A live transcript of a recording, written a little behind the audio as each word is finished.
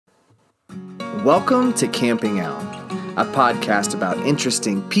Welcome to Camping Out, a podcast about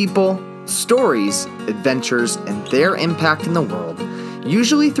interesting people, stories, adventures, and their impact in the world,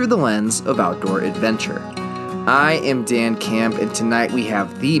 usually through the lens of outdoor adventure. I am Dan Camp, and tonight we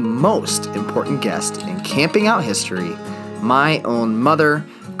have the most important guest in camping out history, my own mother,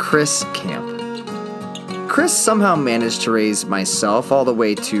 Chris Camp. Chris somehow managed to raise myself all the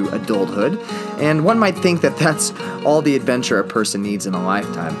way to adulthood, and one might think that that's all the adventure a person needs in a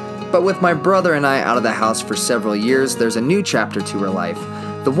lifetime. But with my brother and I out of the house for several years, there's a new chapter to her life,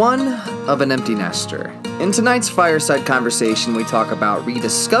 the one of an empty nester. In tonight's fireside conversation, we talk about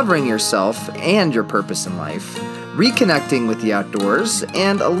rediscovering yourself and your purpose in life, reconnecting with the outdoors,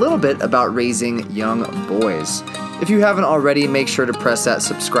 and a little bit about raising young boys. If you haven't already, make sure to press that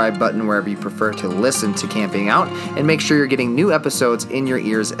subscribe button wherever you prefer to listen to Camping Out, and make sure you're getting new episodes in your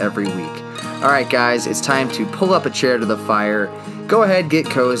ears every week. All right, guys, it's time to pull up a chair to the fire. Go ahead, get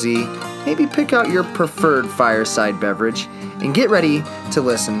cozy, maybe pick out your preferred fireside beverage, and get ready to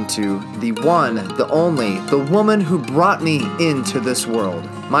listen to the one, the only, the woman who brought me into this world,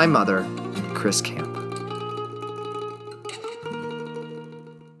 my mother, Chris Camp.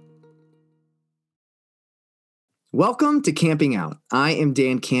 Welcome to Camping Out. I am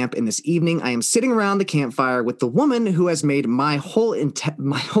Dan Camp, and this evening I am sitting around the campfire with the woman who has made my whole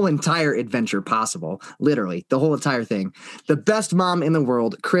entire adventure possible. Literally, the whole entire thing. The best mom in the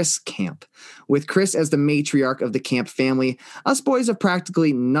world, Chris Camp. With Chris as the matriarch of the Camp family, us boys have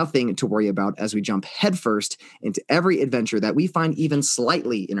practically nothing to worry about as we jump headfirst into every adventure that we find even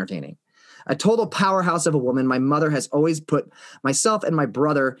slightly entertaining. A total powerhouse of a woman, my mother has always put myself and my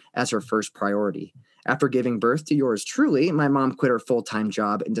brother as her first priority. After giving birth to yours truly, my mom quit her full-time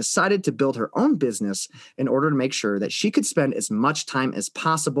job and decided to build her own business in order to make sure that she could spend as much time as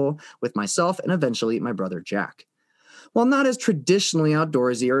possible with myself and eventually my brother Jack. While not as traditionally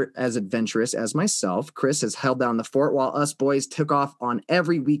outdoorsy or as adventurous as myself, Chris has held down the fort while us boys took off on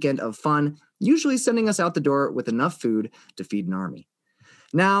every weekend of fun, usually sending us out the door with enough food to feed an army.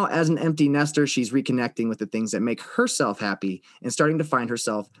 Now, as an empty nester, she's reconnecting with the things that make herself happy and starting to find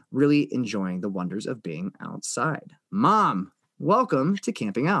herself really enjoying the wonders of being outside. Mom, welcome to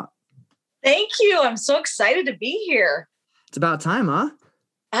Camping Out. Thank you. I'm so excited to be here. It's about time, huh?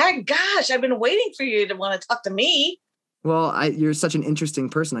 Gosh, I've been waiting for you to want to talk to me. Well, you're such an interesting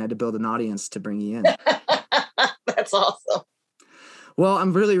person. I had to build an audience to bring you in. That's awesome. Well,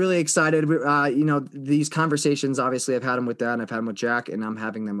 I'm really, really excited. These conversations, obviously, I've had them with Dad and I've had them with Jack, and I'm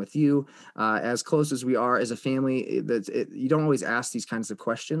having them with you. As close as we are as a family, you don't always ask these kinds of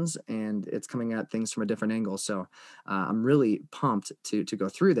questions, and it's coming at things from a different angle. So I'm really pumped to go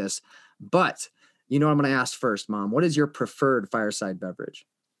through this. But you know what I'm going to ask first, Mom? What is your preferred fireside beverage?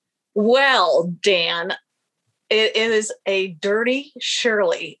 Well, Dan, it is a Dirty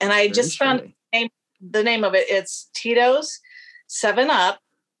Shirley, and I just found the name of it. It's Tito's 7-Up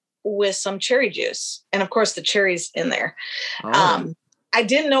with some cherry juice. And of course the cherry's in there. Oh. I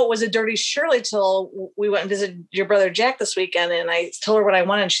didn't know it was a Dirty Shirley till we went and visited your brother Jack this weekend. And I told her what I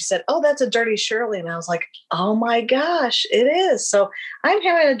wanted. And she said, "Oh, that's a Dirty Shirley." And I was like, "Oh my gosh, it is." So I'm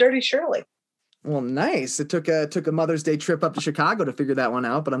having a Dirty Shirley. Well, nice. It took a Mother's Day trip up to Chicago to figure that one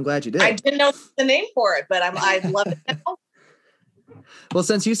out, but I'm glad you did. I didn't know the name for it, but I love it now. Well,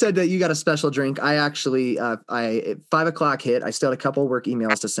 since you said that you got a special drink, I actually, at 5 o'clock hit, I still had a couple work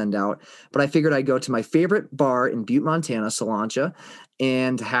emails to send out, but I figured I'd go to my favorite bar in Butte, Montana, Salancha,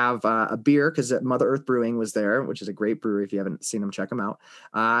 and have a beer because Mother Earth Brewing was there, which is a great brewery. If you haven't seen them, check them out.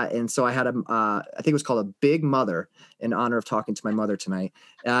 And so I had I think it was called a Big Mother in honor of talking to my mother tonight.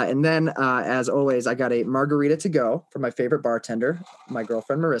 And then, as always, I got a margarita to go from my favorite bartender, my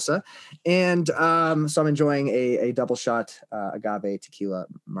girlfriend, Marissa. And so I'm enjoying a double shot agave tequila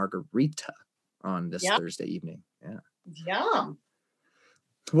margarita on this Thursday evening. Yeah. Yum.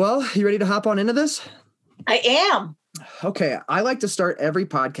 Well, you ready to hop on into this? I am. Okay. I like to start every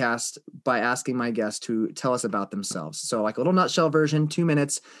podcast by asking my guests to tell us about themselves. So like a little nutshell version, 2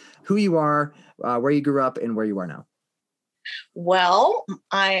 minutes, who you are, where you grew up, and where you are now. Well,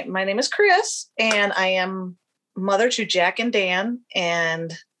 my name is Chris, and I am mother to Jack and Dan,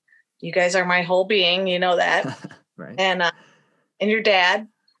 and you guys are my whole being. You know that. Right. And your dad.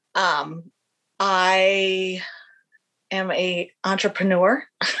 I am a entrepreneur,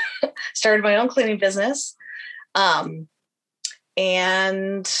 started my own cleaning business.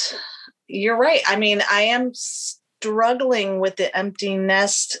 And you're right. I mean, I am struggling with the empty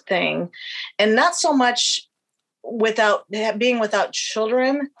nest thing, and not so much being without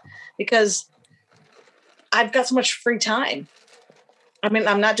children, because I've got so much free time. I mean,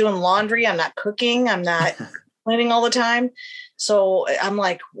 I'm not doing laundry. I'm not cooking. I'm not cleaning all the time. So I'm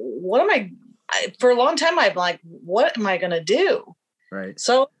like, what am I for a long time, I'm like, what am I going to do? Right.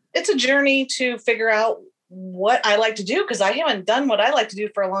 So it's a journey to figure out what I like to do, because I haven't done what I like to do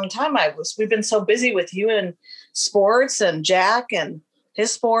for a long time. We've been so busy with you and sports and Jack and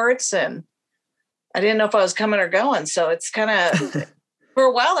his sports, and I didn't know if I was coming or going. So it's kind of, for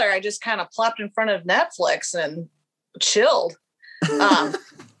a while there, I just kind of plopped in front of Netflix and chilled.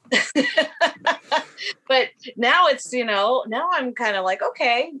 But now it's, now I'm kind of like,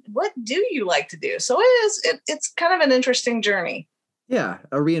 okay, what do you like to do? So it's kind of an interesting journey. Yeah,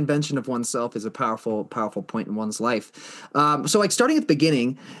 a reinvention of oneself is a powerful point in one's life. So like starting at the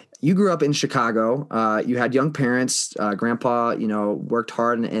beginning, you grew up in Chicago. You had young parents. Grandpa, worked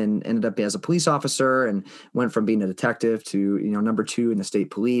hard and ended up as a police officer and went from being a detective to, number 2 in the state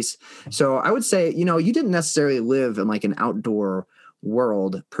police. So I would say, you didn't necessarily live in like an outdoor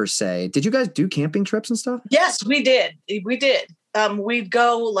world per se. Did you guys do camping trips and stuff? Yes, we did. We'd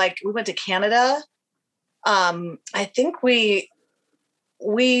go, we went to Canada. I think we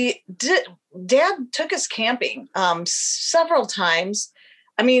did. Dad took us camping several times.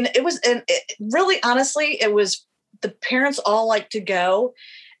 I mean, really, honestly, it was the parents all like to go,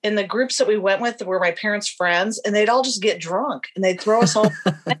 and the groups that we went with were my parents' friends, and they'd all just get drunk and they'd throw us all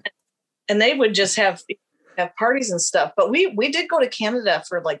and they would just have parties and stuff. But we did go to Canada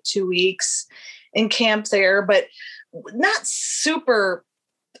for like 2 weeks and camp there, but not super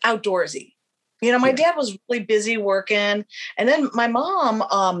outdoorsy. My dad was really busy working. And then my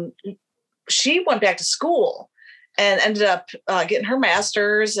mom, she went back to school and ended up getting her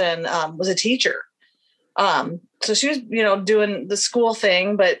master's and was a teacher. So she was, doing the school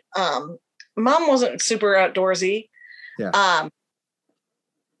thing, but mom wasn't super outdoorsy. Yeah.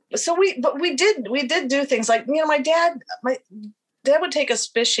 So we did do things like, my dad would take us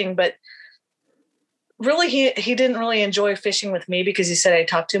fishing, but really he didn't really enjoy fishing with me because he said I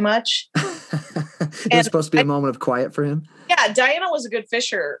talked too much. It was supposed to be a moment of quiet for him. Yeah, Diana was a good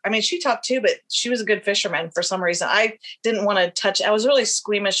fisher. I mean, she talked too, but she was a good fisherman for some reason. I didn't want to touch. I was really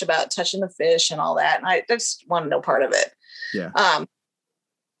squeamish about touching the fish and all that, and I just wanted no part of it. Yeah.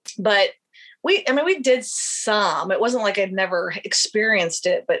 But we did some. It wasn't like I'd never experienced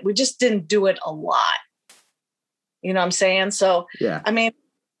it, but we just didn't do it a lot. You know what I'm saying? So yeah. I mean,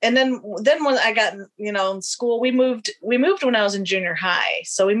 and then when I got, in school, we moved when I was in junior high.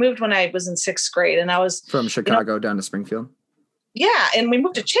 So we moved when I was in 6th grade, and I was from Chicago down to Springfield. Yeah. And we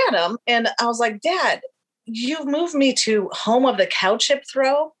moved to Chatham, and I was like, Dad, you moved me to home of the cow chip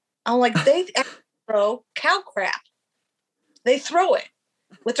throw. I'm like, they throw cow crap. They throw it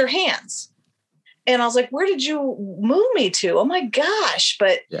with their hands. And I was like, where did you move me to? Oh my gosh.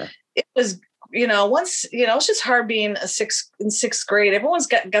 But it was, once, it's just hard being in 6th grade. Everyone's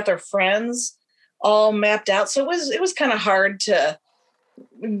got their friends all mapped out. So it was kind of hard to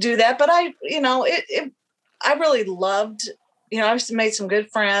do that. But I really loved, I've made some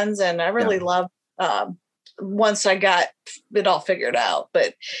good friends, and I really loved, once I got it all figured out.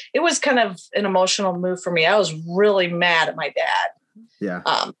 But it was kind of an emotional move for me. I was really mad at my dad.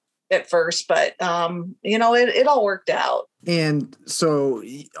 Yeah. At first, but it all worked out. And so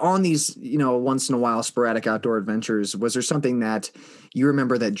on these, once in a while sporadic outdoor adventures, was there something that you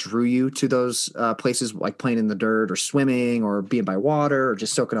remember that drew you to those places, like playing in the dirt or swimming or being by water or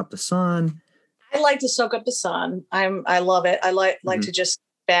just soaking up the sun? I like to soak up the sun. I love it. I like to just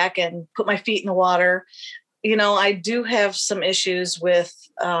back and put my feet in the water. I do have some issues with,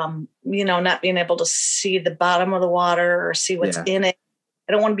 not being able to see the bottom of the water or see what's in it.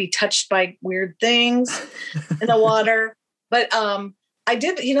 I don't want to be touched by weird things in the water. But I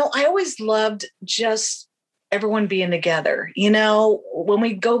did, I always loved just everyone being together. When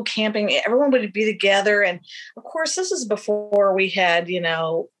we go camping, everyone would be together. And of course, this is before we had,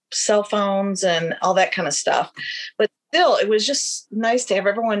 cell phones and all that kind of stuff. But still, it was just nice to have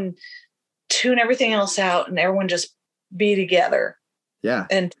everyone tune everything else out and everyone just be together. Yeah.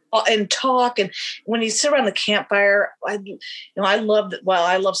 And talk. And when you sit around the campfire, I love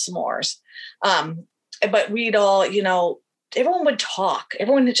s'mores. But we'd all, everyone would talk.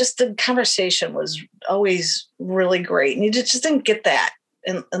 The conversation was always really great. And you just didn't get that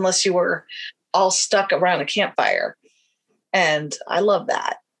unless you were all stuck around a campfire. And I love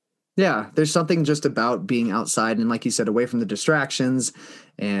that. Yeah. There's something just about being outside and, like you said, away from the distractions.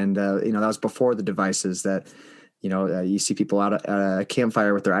 And, that was before the devices that, you see people out at a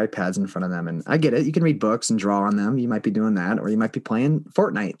campfire with their iPads in front of them, and I get it. You can read books and draw on them. You might be doing that, or you might be playing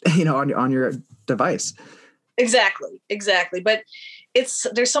Fortnite, on your device. Exactly. But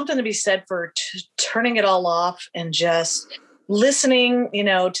there's something to be said for turning it all off and just listening,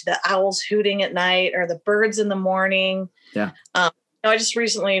 to the owls hooting at night or the birds in the morning. Yeah. I just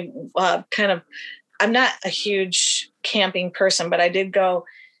recently I'm not a huge camping person, but I did go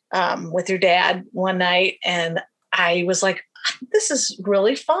with your dad one night, and I was like, this is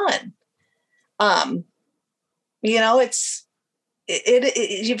really fun. If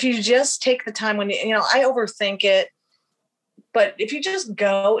you just take the time I overthink it, but if you just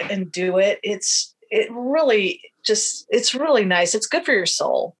go and do it, it's really nice. It's good for your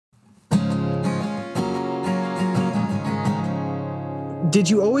soul. Did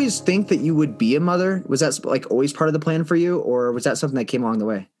you always think that you would be a mother? Was that like always part of the plan for you, or was that something that came along the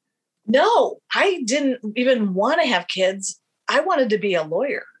way? No, I didn't even want to have kids. I wanted to be a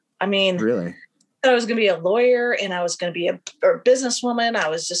lawyer. I mean, really? I was going to be a lawyer, and I was going to be a businesswoman. I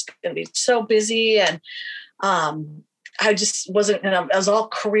was just going to be so busy, and I just wasn't. I was all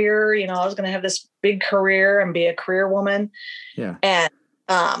career. I was going to have this big career and be a career woman. Yeah. And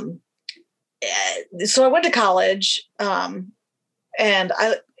so I went to college, and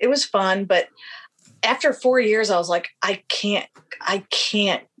it was fun. But after 4 years, I was like, I can't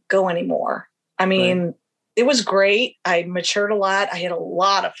go anymore. I mean, right. It was great. I matured a lot. I had a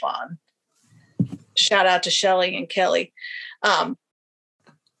lot of fun. Shout out to Shelly and Kelly.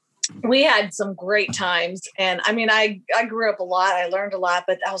 We had some great times. And I mean, I grew up a lot. I learned a lot,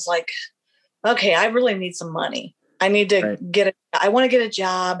 but I was like, okay, I really need some money. I need to I want to get a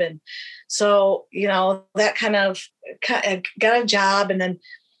job. And so, that kind of got a job. And then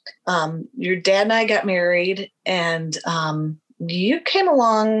your dad and I got married, and you came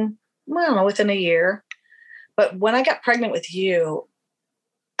along, I don't know, within a year. But when I got pregnant with you,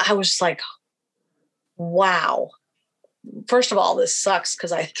 I was just like, wow. First of all, this sucks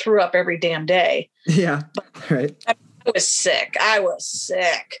because I threw up every damn day. Yeah, right. I was sick.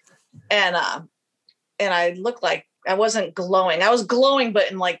 And I looked like I wasn't glowing. I was glowing, but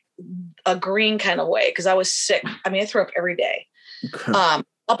in like a green kind of way because I was sick. I mean, I threw up every day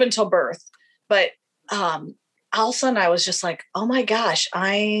up until birth. But all of a sudden I was just like, oh my gosh,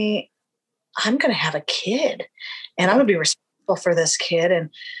 I'm going to have a kid, and I'm going to be responsible for this kid. And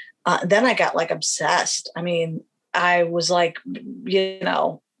then I got like obsessed. I mean, I was like,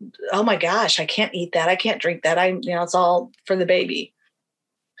 oh my gosh, I can't eat that. I can't drink that. It's all for the baby.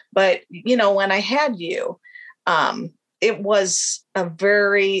 But, when I had you, it was a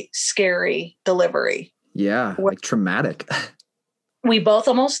very scary delivery. Yeah. Like traumatic. We both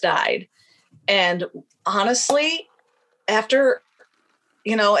almost died. And honestly, after,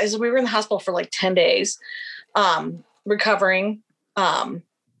 as we were in the hospital for like 10 days, recovering,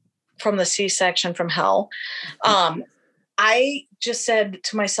 from the C-section from hell. I just said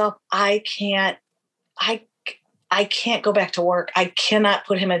to myself, I can't go back to work. I cannot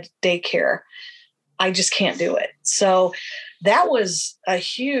put him at daycare. I just can't do it. So that was a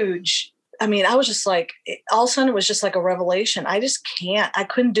huge, I was just like, all of a sudden it was just like a revelation. I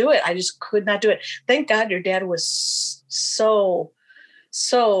couldn't do it. I just could not do it. Thank God your dad was so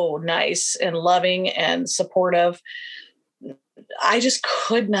nice and loving and supportive. I just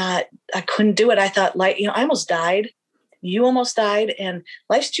I couldn't do it. I thought I almost died. You almost died, and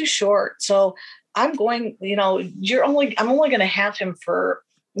life's too short. So I'm going, I'm only going to have him for,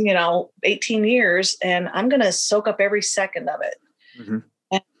 18 years, and I'm going to soak up every second of it. Mm-hmm.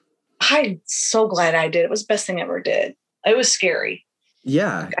 And I'm so glad I did. It was the best thing I ever did. It was scary.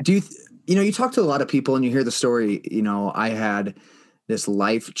 Yeah. Do you talk to a lot of people and you hear the story, I had this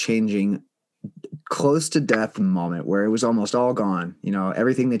life-changing close to death moment where it was almost all gone.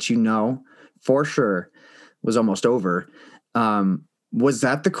 Everything that for sure was almost over. Was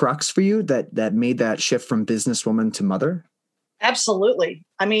that the crux for you that made that shift from businesswoman to mother? Absolutely.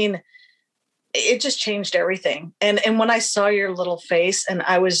 I mean, it just changed everything. And when I saw your little face, and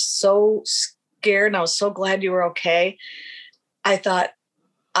I was so scared, and I was so glad you were okay, I thought,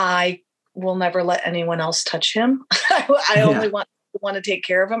 I will never let anyone else touch him. I only want to take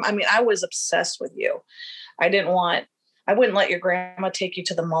care of him. I mean, I was obsessed with you. I wouldn't let your grandma take you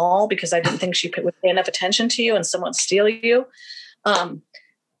to the mall because I didn't think she would pay enough attention to you and someone steal you. And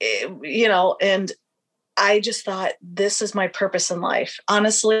I just thought, this is my purpose in life.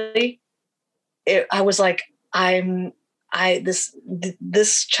 Honestly, I was like,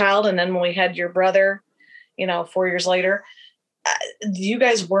 this child. And then when we had your brother, 4 years later, you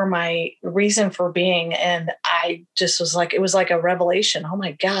guys were my reason for being. And I just was like, it was like a revelation. Oh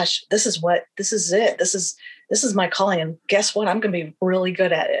my gosh, this is it. This is my calling. And guess what? I'm going to be really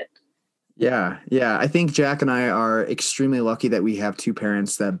good at it. Yeah. Yeah. I think Jack and I are extremely lucky that we have two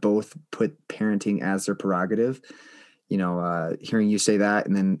parents that both put parenting as their prerogative. Hearing you say that,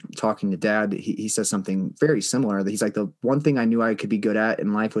 and then talking to Dad, he says something very similar. He's like, the one thing I knew I could be good at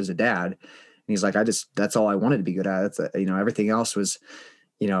in life was a dad. And he's like, that's all I wanted to be good at. That's everything else was,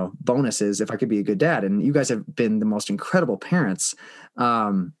 bonuses if I could be a good dad. And you guys have been the most incredible parents,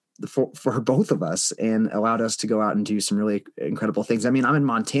 for both of us, and allowed us to go out and do some really incredible things. I mean, I'm in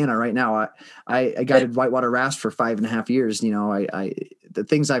Montana right now. I guided whitewater wrasse for 5.5 years. The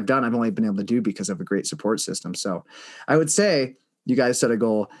things I've done, I've only been able to do because of a great support system. So I would say you guys set a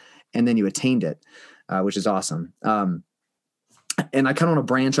goal and then you attained it, which is awesome. And I kind of want to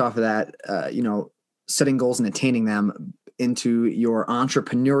branch off of that, setting goals and attaining them into your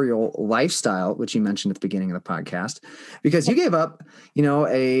entrepreneurial lifestyle, which you mentioned at the beginning of the podcast, because you gave up,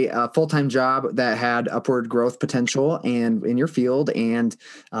 a full-time job that had upward growth potential and in your field, and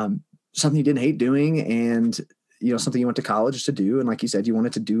something you didn't hate doing, and something you went to college to do. And like you said, you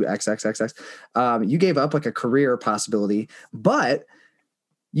wanted to do X. You gave up like a career possibility, but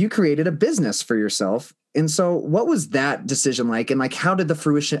you created a business for yourself. And so what was that decision like? And like, how did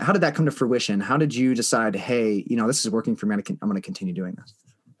that come to fruition? How did you decide, hey, this is working for me, I'm going to continue doing this?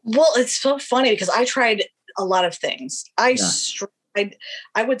 Well, it's so funny because I tried a lot of things. I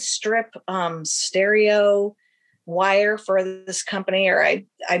would strip stereo wire for this company, or I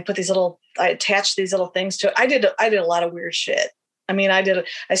attached these little things to it. I did a lot of weird shit. I mean,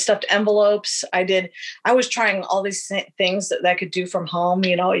 I stuffed envelopes. I was trying all these things that I could do from home,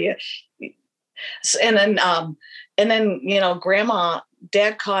 and then,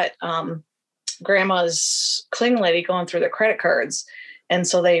 Dad caught grandma's cleaning lady going through the credit cards. And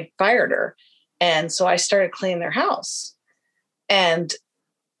so they fired her. And so I started cleaning their house, and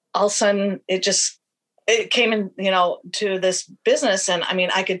all of a sudden it came in, to this business. And I mean,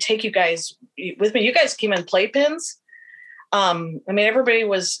 I could take you guys with me. You guys came in playpens. I mean, everybody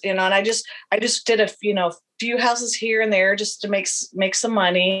was, and I just did a few houses here and there just to make some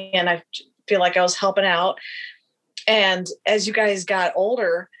money. And I feel like I was helping out. And as you guys got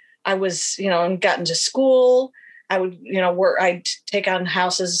older, I was, and got into school, I would, I'd take on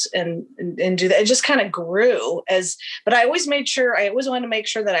houses and do that. It just kind of grew but I always wanted to make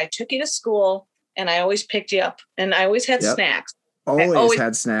sure that I took you to school, and I always picked you up, and I always had snacks. Always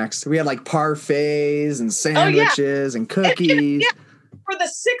had snacks. We had like parfaits and sandwiches and cookies. For the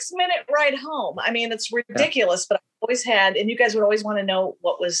 6-minute ride home. I mean, it's ridiculous, but I always had, and you guys would always want to know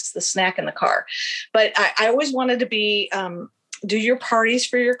what was the snack in the car. But I always wanted to be, do your parties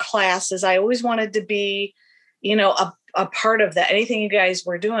for your classes. I always wanted to be, a part of that, anything you guys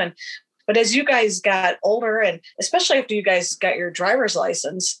were doing. But as you guys got older, and especially after you guys got your driver's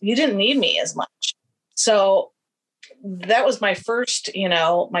license, you didn't need me as much. So that was my first,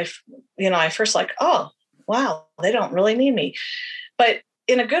 I first like, oh, wow, they don't really need me. But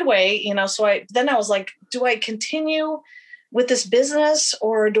in a good way, so I was like, do I continue with this business,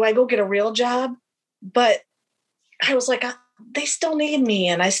 or do I go get a real job? But I was like, they still need me,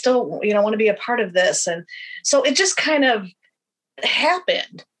 and I still, want to be a part of this. And so it just kind of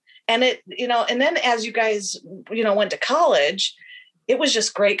happened. And it, and then as you guys, went to college, it was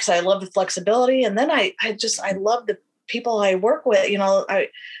just great because I love the flexibility. And then I love the people I work with. A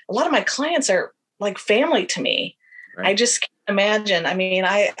lot of my clients are like family to me. Right. I just can't imagine. I mean,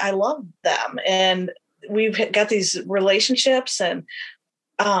 I love them, and we've got these relationships, and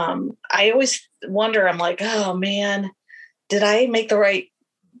I always wonder, I'm like, oh man, did I make the right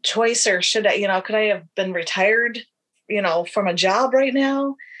choice, or should I, could I have been retired, from a job right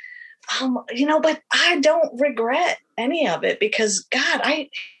now? But I don't regret any of it, because God, I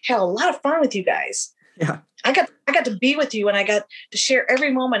had a lot of fun with you guys. Yeah. I got to be with you, and I got to share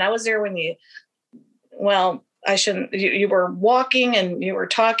every moment. I was there when I shouldn't, you were walking and you were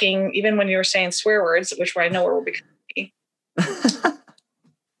talking, even when you were saying swear words, which I know were becoming.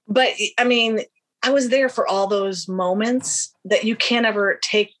 But I mean, I was there for all those moments that you can't ever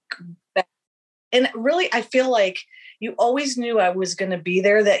take back. And really, I feel like you always knew I was going to be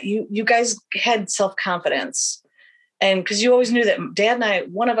there, that you guys had self-confidence. And because you always knew that Dad and I,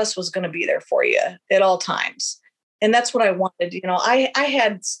 one of us was going to be there for you at all times. And that's what I wanted. I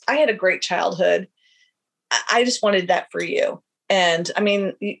had a great childhood. I just wanted that for you. And I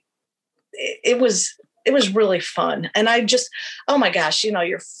mean, it was really fun. And I just, oh my gosh,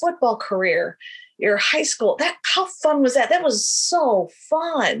 your football career, your high school, how fun was that? That was so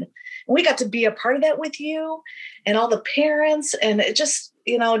fun. And we got to be a part of that with you and all the parents. And it just,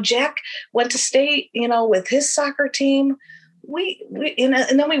 Jack went to state, with his soccer team. And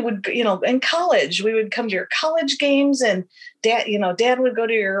then we would, in college, we would come to your college games, and Dad would go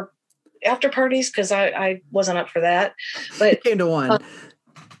to your after parties, because I wasn't up for that, but you came to one.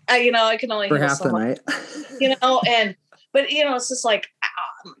 I can only for half the night. But it's just like,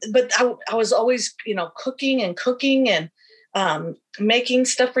 but I was always cooking, and making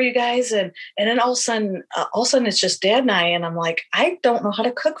stuff for you guys. And then all of a sudden it's just Dad and I, and I'm like, I don't know how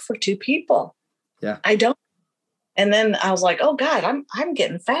to cook for 2 people. Yeah. I don't. And then I was like, oh God, I'm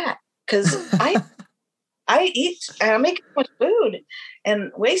getting fat because I make too much food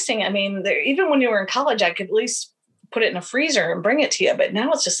and wasting. I mean, even when you were in college, I could at least put it in a freezer and bring it to you. But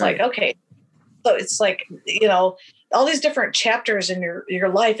now it's just like, okay. So it's like, all these different chapters in your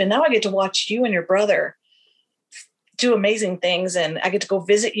life. And now I get to watch you and your brother do amazing things. And I get to go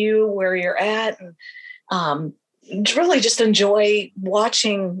visit you where you're at. And really just enjoy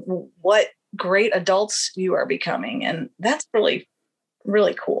watching what great adults you are becoming. And that's really,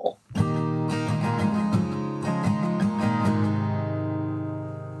 really cool.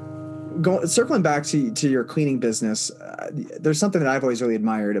 Circling back to your cleaning business, there's something that I've always really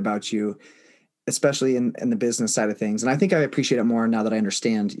admired about you, especially in the business side of things. And I think I appreciate it more now that I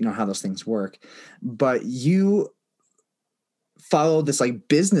understand, how those things work. But you follow this like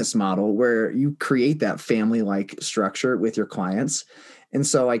business model where you create that family-like structure with your clients. And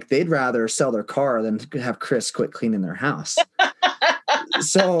so like they'd rather sell their car than have Chris quit cleaning their house.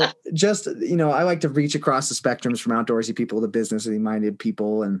 So just, I like to reach across the spectrums from outdoorsy people to businessly minded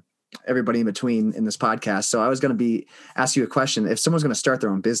people and everybody in between in this podcast. So I was going to ask you a question. If someone's going to start their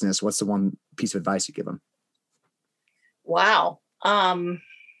own business, what's the one piece of advice you give them? Wow.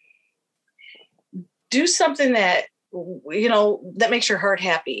 Do something that, that makes your heart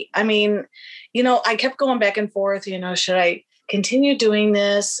happy. I mean, I kept going back and forth, should I continue doing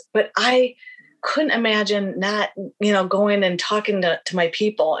this? But I couldn't imagine not, going and talking to my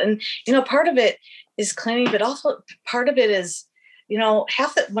people. And, part of it is cleaning, but also part of it is,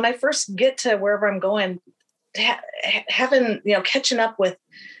 when I first get to wherever I'm going, having, catching up with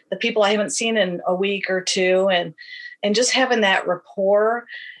the people I haven't seen in a week or two and just having that rapport.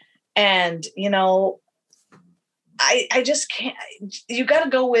 And, I just can't, you got to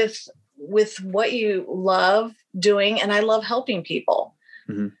go with what you love doing. And I love helping people.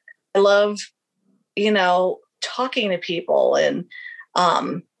 Mm-hmm. I love, talking to people and,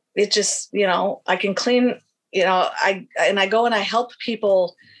 it just, I can clean, I go and I help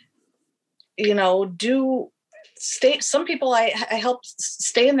people, some people I help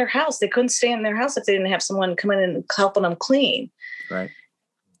stay in their house. They couldn't stay in their house if they didn't have someone come in and helping them clean. Right.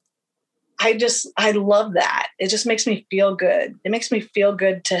 I love that. It just makes me feel good. It makes me feel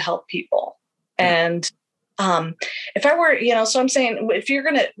good to help people. Yeah. And, if I were, so I'm saying, if you're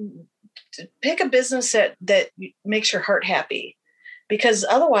going to pick a business that makes your heart happy, because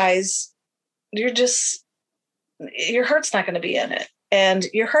otherwise your heart's not going to be in it, and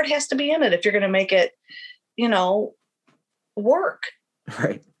your heart has to be in it if you're going to make it, work.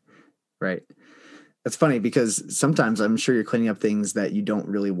 Right. Right. That's funny because sometimes I'm sure you're cleaning up things that you don't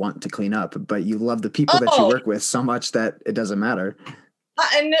really want to clean up, but you love the people that you work with so much that it doesn't matter.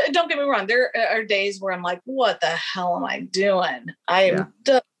 And don't get me wrong. There are days where I'm like, what the hell am I doing?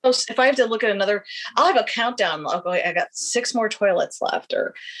 If I have to look at I'll have a countdown. Okay, I got 6 more toilets left,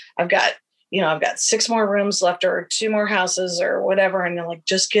 or I've got 6 more rooms left, or 2 more houses, or whatever. And like,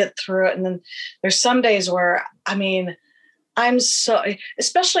 just get through it. And then there's some days where, I'm so,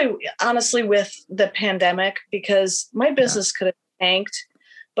 especially honestly with the pandemic, because my business could have tanked,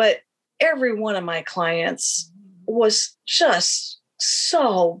 but every one of my clients was just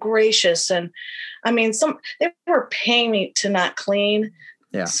so gracious. And they were paying me to not clean.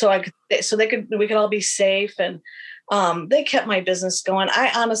 Yeah. We could all be safe. And, they kept my business going.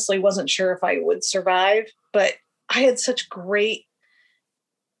 I honestly wasn't sure if I would survive, but I had such great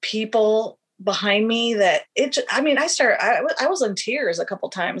people behind me that I was in tears a couple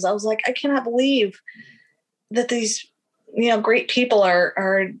times. I was like, I cannot believe that these, great people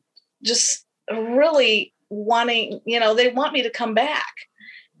are just really wanting, they want me to come back.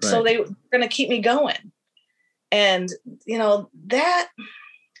 Right. So they're going to keep me going. And, that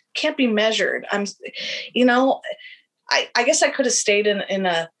can't be measured. I guess I could have stayed in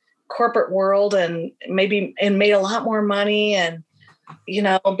a corporate world and made a lot more money and,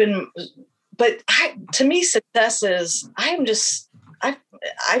 but to me, success is, I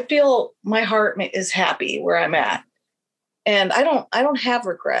feel my heart is happy where I'm at. And I don't have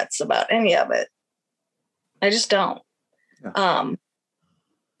regrets about any of it. I just don't. Yeah.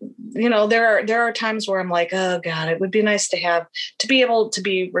 There are times where I'm like, oh God, it would be nice to be able to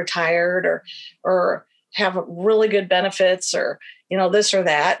be retired or have really good benefits or, this or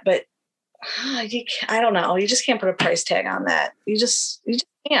that. But I don't know. You just can't put a price tag on that. You just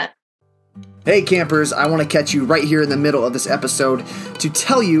can't. Hey campers, I want to catch you right here in the middle of this episode to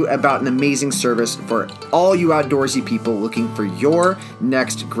tell you about an amazing service for all you outdoorsy people looking for your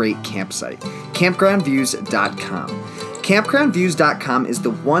next great campsite, campgroundviews.com. CampgroundViews.com is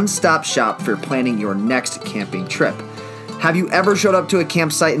the one-stop shop for planning your next camping trip. Have you ever showed up to a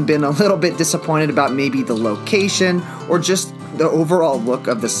campsite and been a little bit disappointed about maybe the location or just the overall look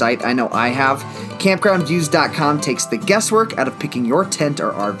of the site? I know I have. CampgroundViews.com takes the guesswork out of picking your tent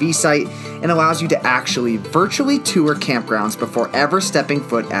or RV site and allows you to actually virtually tour campgrounds before ever stepping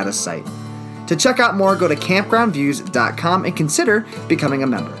foot at a site. To check out more, go to CampgroundViews.com and consider becoming a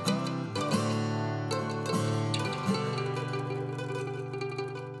member.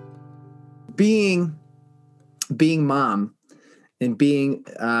 Being mom and being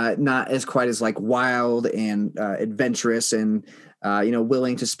not as quite as like wild and adventurous and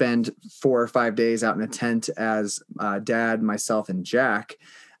willing to spend 4 or 5 days out in a tent as dad, myself, and Jack.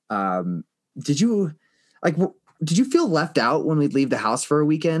 Did you feel left out when we'd leave the house for a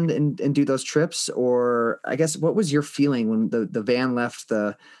weekend and do those trips? Or I guess what was your feeling when the van left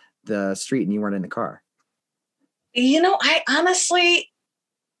the street and you weren't in the car? I honestly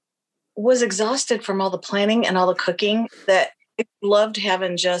was exhausted from all the planning and all the cooking that I loved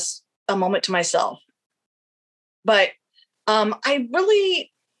having just a moment to myself. But I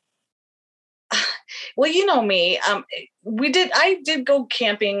really, well, you know me, I did go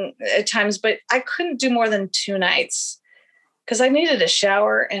camping at times, but I couldn't do more than 2 nights because I needed a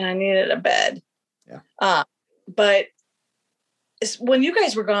shower and I needed a bed. Yeah. But when you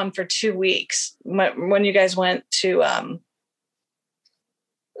guys were gone for 2 weeks, when you guys went to,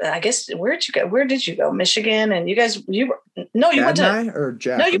 I guess, where did you go? Michigan, and you went to, or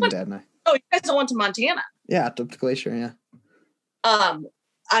Jack? No, you went. Dad and I. Oh, you guys went to Montana. Yeah, up to Glacier. Yeah.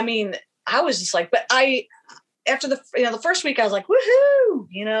 I mean, I was just like, but after the first week, I was like,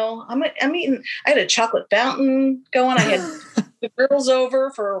 woohoo! I'm eating. I had a chocolate fountain going. I had the girls over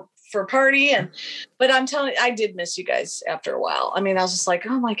for party, but I'm telling you, I did miss you guys after a while. I mean, I was just like,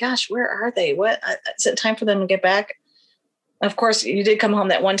 oh my gosh, where are they? What is it time for them to get back? Of course, you did come home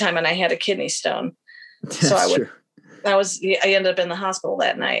that one time, and I had a kidney stone, so I ended up in the hospital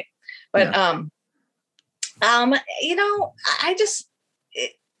that night. But yeah. I just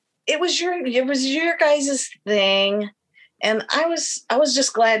it was your guys' thing, and I was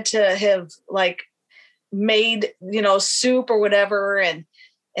just glad to have like made soup or whatever, and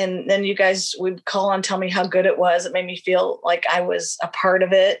then you guys would call and tell me how good it was. It made me feel like I was a part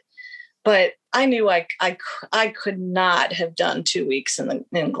of it. But I knew I could not have done 2 weeks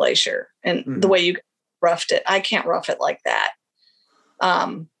in Glacier, and the way you roughed it, I can't rough it like that.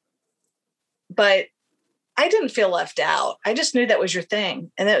 But I didn't feel left out. I just knew that was your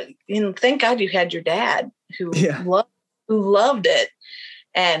thing, and thank God you had your dad who loved it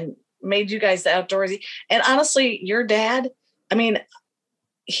and made you guys the outdoorsy. And honestly, your dad, I mean,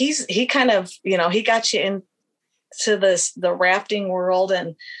 he kind of he got you into the rafting world,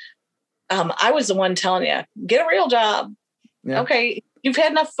 and I was the one telling you, get a real job. Yeah. Okay, you've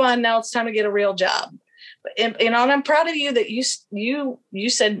had enough fun. Now it's time to get a real job. And I'm proud of you that you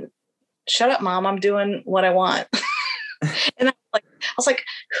said, shut up, Mom, I'm doing what I want. And I was like,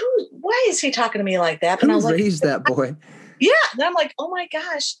 why is he talking to me like that? And I was like, raised that boy? Yeah. And I'm like, oh my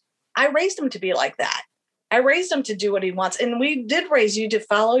gosh, I raised him to be like that. I raised him to do what he wants. And we did raise you to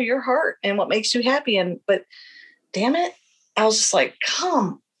follow your heart and what makes you happy. But damn it, I was just like,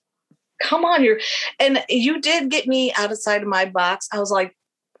 come on, and you did get me outside of my box. I was like,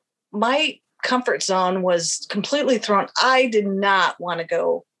 my comfort zone was completely thrown. I did not want to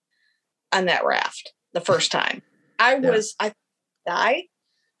go on that raft the first time. I died.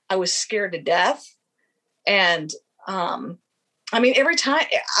 I was scared to death. And, I mean, every time,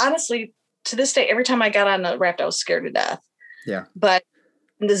 honestly, to this day, every time I got on the raft, I was scared to death. Yeah. But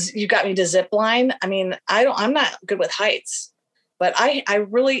you got me to zip line. I mean, I'm not good with heights. But I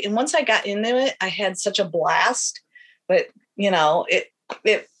really, and once I got into it, I had such a blast. But,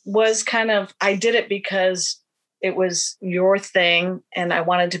 it was kind of, I did it because it was your thing and I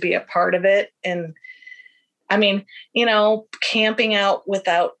wanted to be a part of it. And I mean, camping out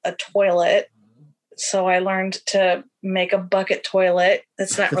without a toilet. So I learned to make a bucket toilet.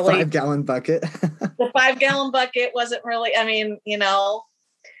 That's not really 5-gallon bucket. The 5-gallon bucket wasn't really, I mean,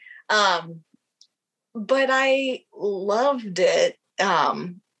 but I loved it.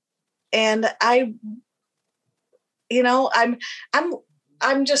 And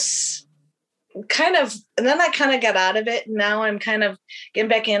I'm just kind of, and then I kind of got out of it. And now I'm kind of getting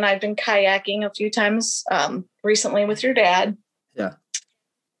back in. I've been kayaking a few times, recently with your dad. Yeah.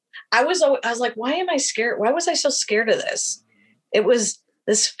 I was like, why am I scared? Why was I so scared of this? It was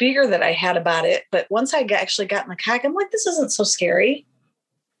this fear that I had about it. But once I actually got in the kayak, I'm like, this isn't so scary.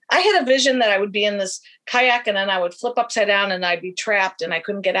 I had a vision that I would be in this kayak and then I would flip upside down and I'd be trapped and I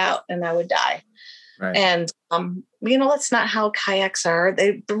couldn't get out and I would die. Right. And, that's not how kayaks are.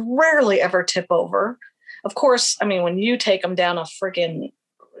 They rarely ever tip over. Of course, I mean, when you take them down a freaking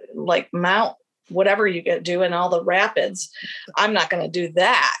like mount, whatever you get do in all the rapids, I'm not going to do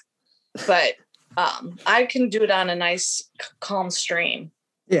that. But I can do it on a nice calm stream.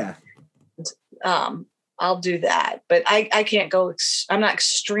 Yeah. I'll do that, but I can't go. I'm not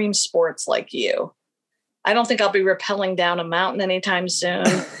extreme sports like you. I don't think I'll be rappelling down a mountain anytime soon.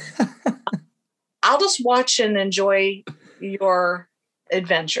 I'll just watch and enjoy your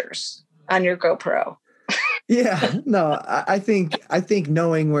adventures on your GoPro. Yeah, no, I think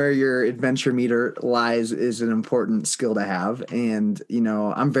knowing where your adventure meter lies is an important skill to have. And,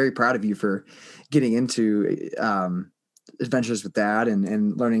 I'm very proud of you for getting into adventures with that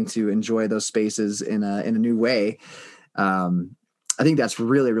and learning to enjoy those spaces in a new way. I think that's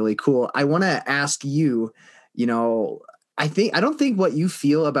really, really cool. I want to ask you, I don't think what you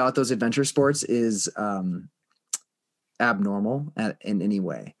feel about those adventure sports is abnormal in any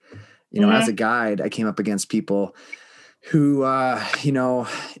way. As a guide, I came up against people who,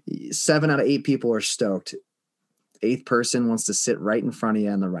 7 out of 8 people are stoked. 8th person wants to sit right in front of you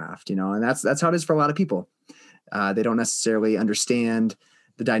on the raft, and that's how it is for a lot of people. They don't necessarily understand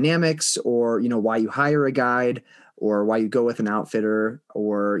the dynamics or, why you hire a guide or why you go with an outfitter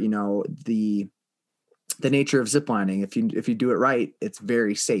or, the nature of ziplining. If you do it right, it's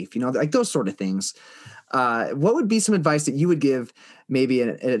very safe, like those sort of things. What would be some advice that you would give maybe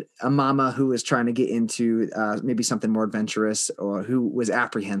a mama who is trying to get into maybe something more adventurous or who was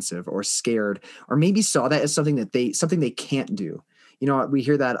apprehensive or scared or maybe saw that as something they can't do? We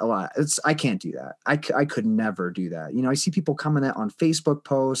hear that a lot. I can't do that. I could never do that. I see people comment that on Facebook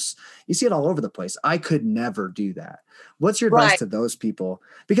posts. You see it all over the place. I could never do that. What's your advice to those people?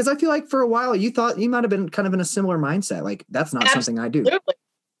 Because I feel like for a while you thought you might've been kind of in a similar mindset. Like that's not something I do.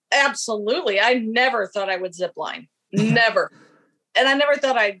 Absolutely. I never thought I would zip line. Never. And I never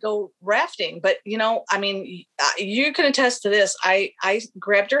thought I'd go rafting. But, you can attest to this. I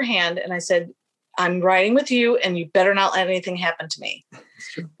grabbed her hand and I said, I'm riding with you and you better not let anything happen to me.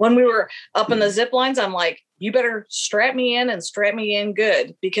 When we were up in the zip lines, I'm like, you better strap me in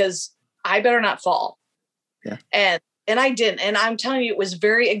good because I better not fall. Yeah. And I didn't. And I'm telling you, it was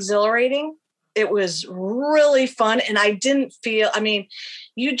very exhilarating. It was really fun. And I didn't feel,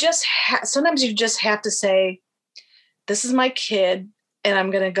 sometimes you just have to say, this is my kid and I'm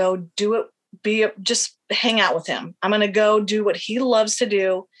going to go do it, just hang out with him. I'm going to go do what he loves to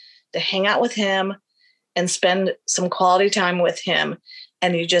do, to hang out with him and spend some quality time with him.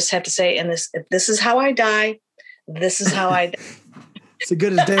 And you just have to say, if this is how I die, this is how I die. It's as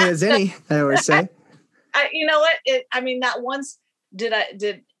good a day as any, I always say. You know what? Not once did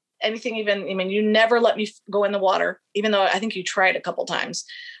anything you never let me go in the water, even though I think you tried a couple times.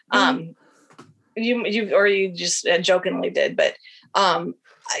 You just jokingly did, but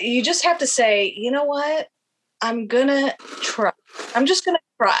you just have to say, you know what? I'm gonna try. I'm just gonna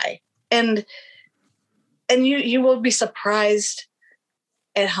try. And you will be surprised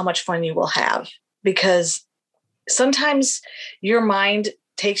at how much fun you will have, because sometimes your mind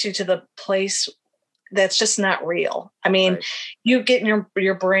takes you to the place that's just not real. Right. You get in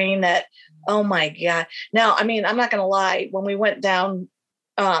your brain that, oh my God. Now, I'm not going to lie. When we went down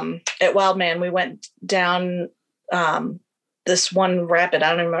at Wildman, we went down this one rapid.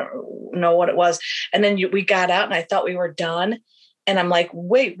 I don't even know what it was. And then we got out and I thought we were done. And I'm like,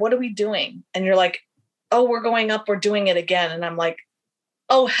 wait, what are we doing? And you're like, oh, we're going up. We're doing it again. And I'm like,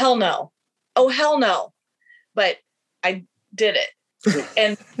 oh, hell no. Oh, hell no. But I did it.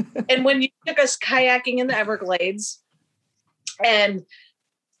 And when you took us kayaking in the Everglades and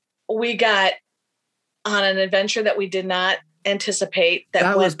we got on an adventure that we did not anticipate.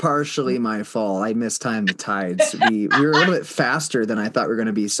 That was partially my fault. I mistimed the tides. We were a little bit faster than I thought we were going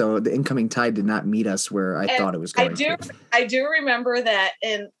to be. So the incoming tide did not meet us where I thought it was going to. I do remember that,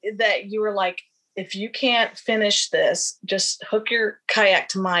 and that you were like, if you can't finish this, just hook your kayak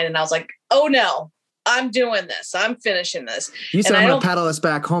to mine. And I was like, oh no. I'm doing this. I'm finishing this. You said I'm going to paddle us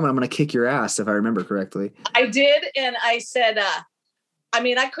back home and I'm going to kick your ass, if I remember correctly. I did. And I said,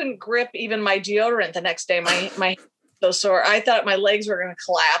 I couldn't grip even my deodorant the next day. My so sore. I thought my legs were going to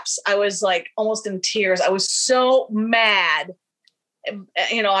collapse. I was like almost in tears. I was so mad. But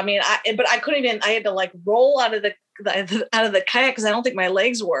I couldn't even, I had to like roll out of the kayak because I don't think my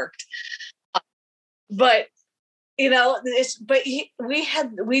legs worked. But you look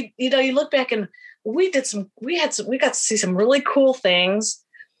back and we got to see some really cool things.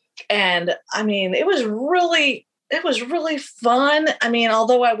 And it was really fun.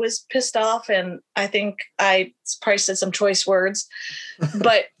 Although I was pissed off and I think I probably said some choice words,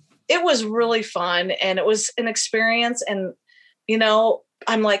 but it was really fun, and it was an experience. And,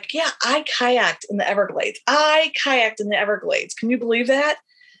 I'm like, yeah, I kayaked in the Everglades. Can you believe that?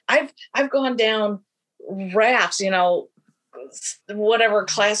 I've gone down rafts, whatever,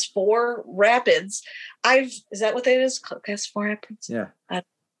 class 4 rapids. Is that what that is? Class 4 rapids? Yeah.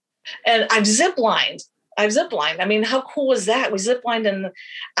 And I've zip lined. I mean, how cool was that? We zip lined, and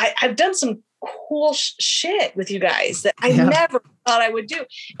I've done some cool shit with you guys that I never thought I would do.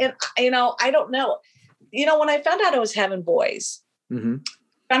 And, I don't know. When I found out I was having boys, found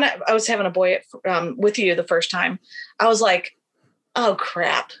out I was having a boy with you the first time, I was like, oh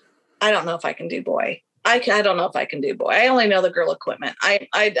crap. I don't know if I can do boy. I don't know if I can do boy. I only know the girl equipment. I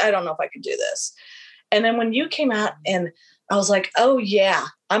don't know if I can do this. And then when you came out, and I was like, oh yeah,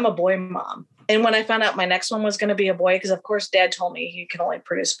 I'm a boy mom. And when I found out my next one was going to be a boy, because of course Dad told me he can only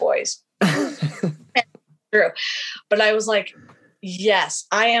produce boys. True. But I was like, yes,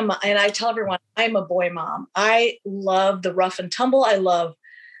 I am. And I tell everyone I'm a boy mom. I love the rough and tumble. I love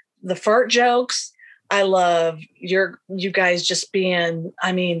the fart jokes. I love you guys just being,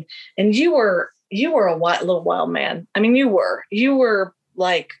 and you were a little wild man. I mean, you were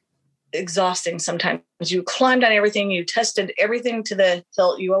like exhausting sometimes. You climbed on everything. You tested everything to the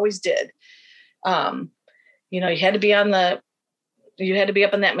hilt. You always did. You had to be up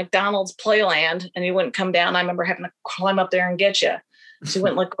in that McDonald's playland, and you wouldn't come down. I remember having to climb up there and get you. So you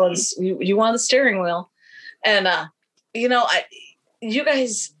went like, you wanted the steering wheel. And, you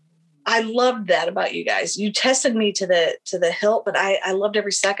guys, I loved that about you guys. You tested me to the hilt, but I loved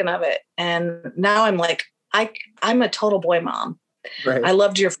every second of it. And now I'm like, I'm a total boy mom. Right. I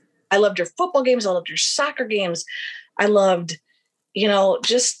loved your football games. I loved your soccer games. I loved,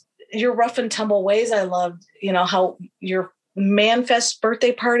 just your rough and tumble ways. I loved, how your ManFest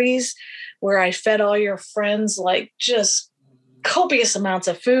birthday parties, where I fed all your friends like just copious amounts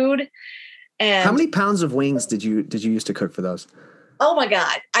of food. And how many pounds of wings did you used to cook for those? Oh my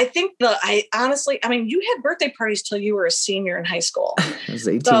God. I think you had birthday parties till you were a senior in high school. I was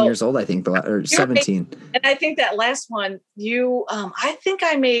 18 years old, I think, or 17. And I think that last one, I think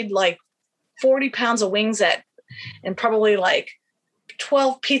I made like 40 pounds of wings and probably like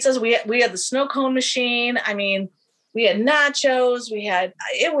 12 pizzas. We had the snow cone machine. I mean, we had nachos.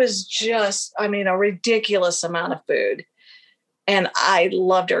 It was just, a ridiculous amount of food. And I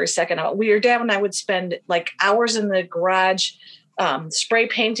loved every second of it. Your dad and I would spend like hours in the garage, spray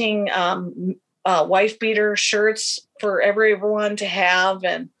painting wife beater shirts for everyone to have.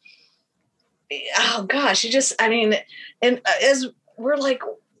 And oh gosh, and as we're like,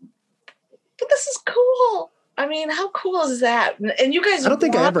 but this is cool. How cool is that? And you guys, I don't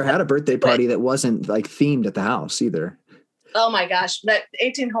think I ever had a birthday party that wasn't like themed at the house either. Oh my gosh, that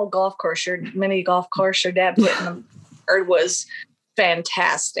 18-hole golf course, your mini golf course your dad put in the yard was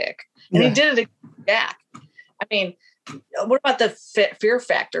fantastic. And he did it back. What about the Fear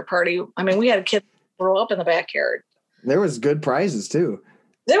Factor party? We had a kid throw up in the backyard. There was good prizes too.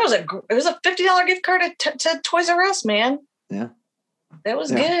 It was a $50 gift card to Toys R Us, man. Yeah, that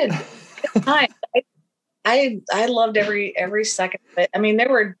was good. Good time. I loved every second of it. There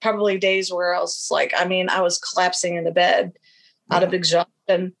were probably days where I was like, I was collapsing into bed out of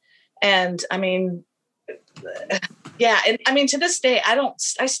exhaustion. And yeah. And to this day, I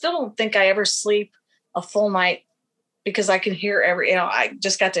still don't think I ever sleep a full night, because I can hear I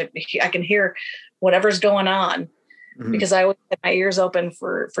can hear whatever's going on, because I always have my ears open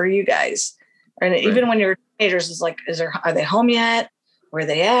for you guys. And even when you're teenagers, it's like, are they home yet? Where are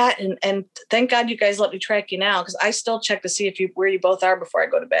they at? And thank God you guys let me track you now, because I still check to see where you both are before I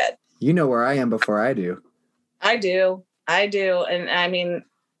go to bed. You know where I am before I do. I do. And I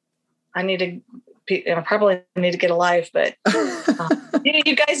probably need to get a life, but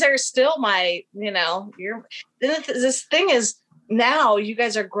you guys are still my, this thing is, now you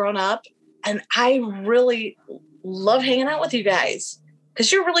guys are grown up, and I really love hanging out with you guys,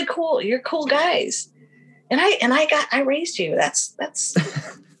 because you're really cool. You're cool guys. And I raised you. That's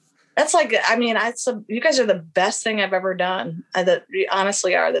like, you guys are the best thing I've ever done. That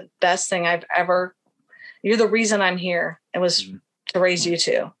honestly are the best thing I've ever. You're the reason I'm here. It was to raise you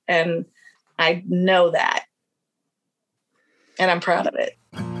two. And I know that. And I'm proud of it.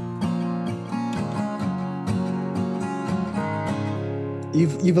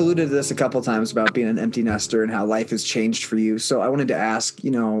 You've alluded to this a couple of times about being an empty nester and how life has changed for you. So I wanted to ask,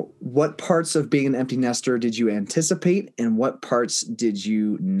 what parts of being an empty nester did you anticipate, and what parts did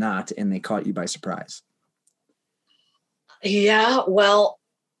you not, and they caught you by surprise? Yeah, well,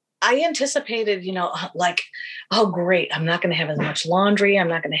 I anticipated, like, oh, great, I'm not going to have as much laundry. I'm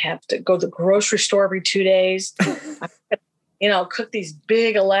not going to have to go to the grocery store every 2 days. I'm going to cook these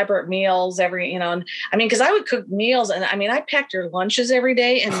big elaborate meals every, and I mean, because I would cook meals, and I mean, I packed your lunches every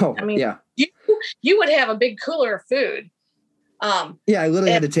day, and I mean, yeah, you would have a big cooler of food. Yeah, I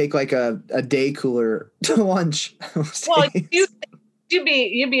literally had to take like a day cooler to lunch. Well, you'd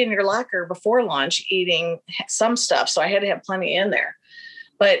be in your locker before lunch eating some stuff, so I had to have plenty in there.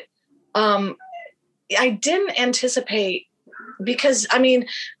 But I didn't anticipate, because I mean,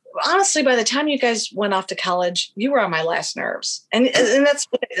 honestly, by the time you guys went off to college, you were on my last nerves, and that's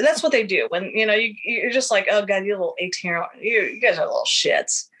what they do when you're just like, oh god, you little 18-year-old, you guys are little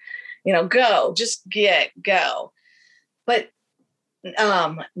shits, go. But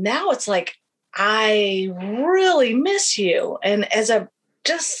now it's like, I really miss you. And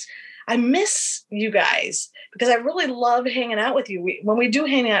I miss you guys, because I really love hanging out with you. When we do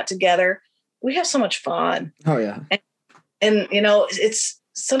hang out together, we have so much fun. Oh yeah. And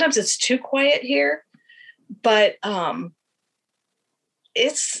sometimes it's too quiet here, but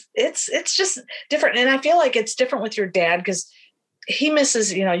it's just different. And I feel like it's different with your dad, because he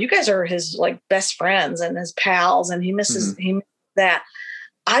misses, you guys are his like best friends and his pals, and he misses that.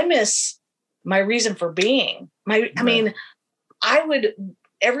 I miss my reason for being. I mean,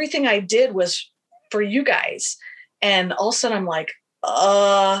 everything I did was for you guys. And all of a sudden I'm like,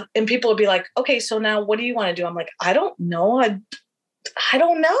 and people would be like, okay, so now what do you want to do? I'm like, I don't know. I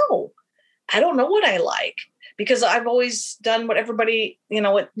don't know. I don't know what I like, because I've always done what everybody,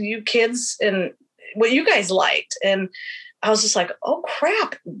 what you kids and what you guys liked. And I was just like, oh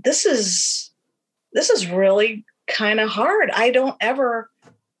crap, this is really kind of hard. I don't ever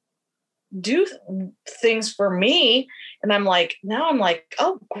do things for me. And I'm like,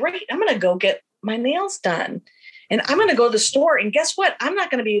 oh great, I'm going to go get my nails done, and I'm going to go to the store, and guess what? I'm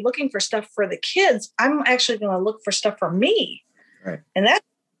not going to be looking for stuff for the kids. I'm actually going to look for stuff for me. Right. And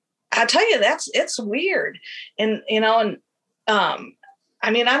I tell you, it's weird. And, I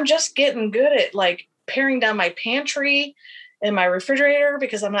mean, I'm just getting good at like paring down my pantry and my refrigerator,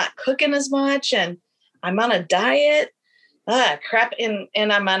 because I'm not cooking as much, and I'm on a diet. Crap. And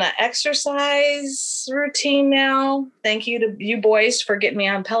I'm on an exercise routine now. Thank you to you boys for getting me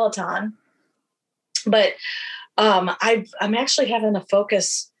on Peloton. But I'm actually having to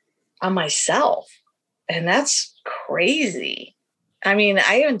focus on myself, and that's crazy. I mean,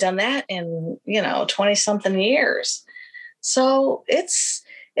 I haven't done that in 20 something years. So it's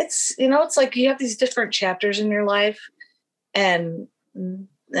like you have these different chapters in your life, and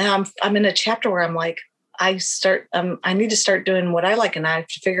I'm in a chapter where I'm like, I need to start doing what I like, and I have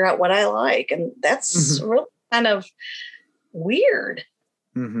to figure out what I like. And that's really kind of weird,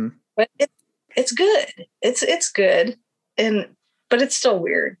 but it's good. It's good. But it's still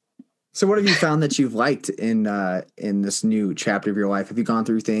weird. So what have you found that you've liked in this new chapter of your life? Have you gone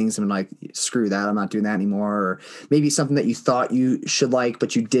through things and been like, screw that, I'm not doing that anymore? Or maybe something that you thought you should like,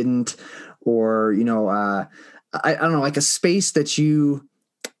 but you didn't, or, I don't know, like a space that you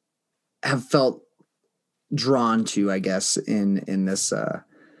have felt drawn to, I guess, in this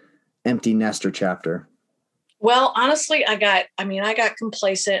empty nester chapter? Well, honestly, I got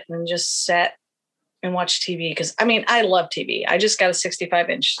complacent and just sat and watched TV, because I love TV. I just got a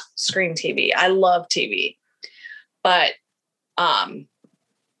 65-inch screen TV. I love TV, but I'm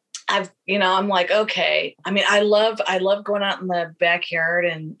like, okay. I love going out in the backyard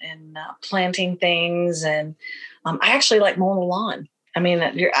and planting things, and I actually like mowing the lawn.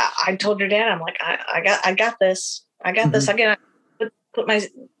 I told your dad, I'm like, I got this. I got this. I got to put my,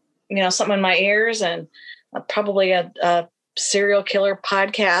 something in my ears, and probably a serial killer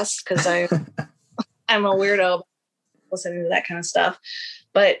podcast, because I'm a weirdo listening to that kind of stuff.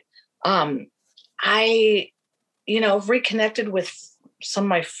 But I reconnected with some of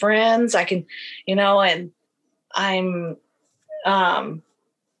my friends. I can, and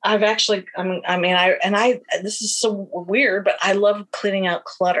I've actually, this is so weird, but I love cleaning out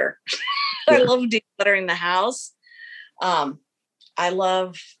clutter. I love decluttering the house. I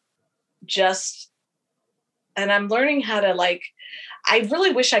love and I'm learning how to I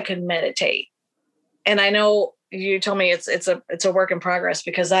really wish I could meditate. And I know you told me it's a work in progress,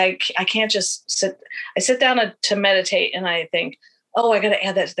 because I can't just sit down to meditate and I think, oh, I got to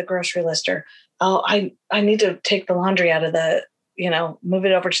add that to the grocery list, or, oh, I need to take the laundry out of the, move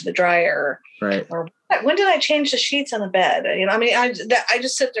it over to the dryer. Right. Or when did I change the sheets on the bed? I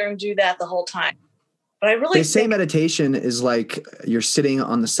just sit there and do that the whole time. But I really say meditation is like you're sitting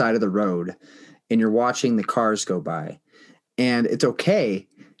on the side of the road and you're watching the cars go by, and it's okay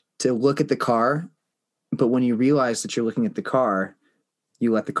to look at the car. But when you realize that you're looking at the car,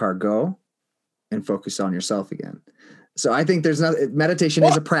 you let the car go and focus on yourself again. So I think meditation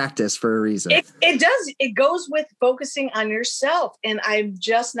is a practice for a reason. It does. It goes with focusing on yourself. And I'm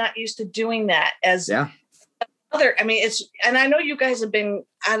just not used to doing that as and I know you guys have been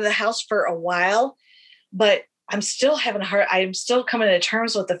out of the house for a while, but I'm still I'm still coming to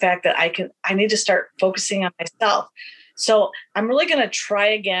terms with the fact that I need to start focusing on myself. So I'm really going to try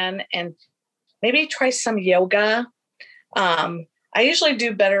again and maybe try some yoga. I usually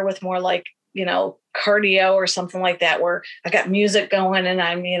do better with more like, cardio or something like that, where I got music going and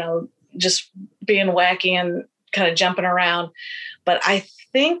I'm, just being wacky and kind of jumping around. But I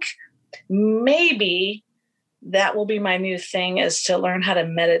think maybe that will be my new thing, is to learn how to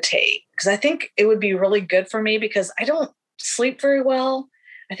meditate, because I think it would be really good for me because I don't sleep very well.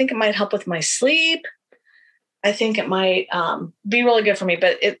 I think it might help with my sleep. I think it might be really good for me,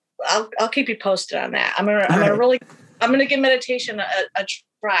 but I'll keep you posted on that. I'm gonna give meditation a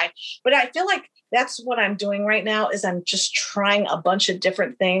try, but I feel like that's what I'm doing right now, is I'm just trying a bunch of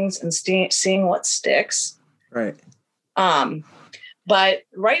different things and seeing what sticks. Right. But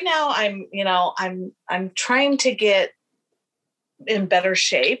right now I'm trying to get in better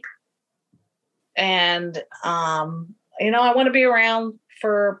shape, and I want to be around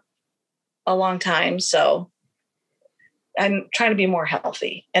for a long time. So I'm trying to be more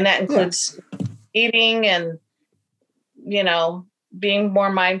healthy, and that includes eating and, being more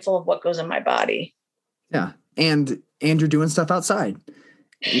mindful of what goes in my body. Yeah. And you're doing stuff outside.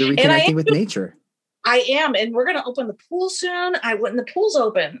 You're reconnecting with nature. I am. And we're going to open the pool soon. When the pool's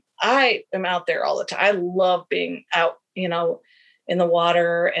open, I am out there all the time. I love being out, in the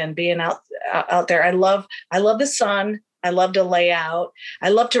water and being out there. I love the sun. I love to lay out. I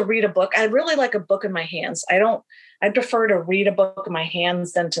love to read a book. I really like a book in my hands. I prefer to read a book in my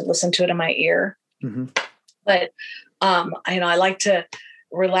hands than to listen to it in my ear. Mm-hmm. But, I like to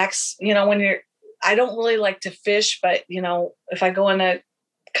relax, I don't really like to fish, but, if I go in a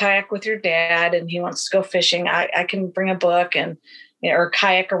kayak with your dad and he wants to go fishing, I can bring a book and, or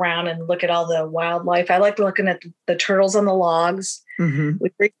kayak around and look at all the wildlife. I like looking at the turtles on the logs. Mm-hmm.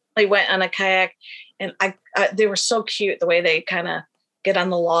 We recently went on a kayak, and they were so cute, the way they kind of get on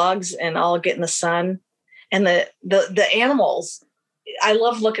the logs and all get in the sun. And the animals, I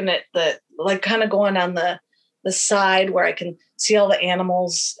love looking at kind of going on the side where I can see all the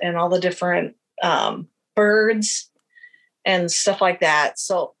animals and all the different birds and stuff like that.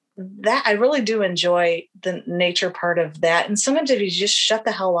 So that I really do enjoy the nature part of that. And sometimes if you just shut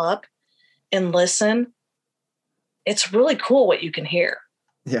the hell up and listen, it's really cool what you can hear.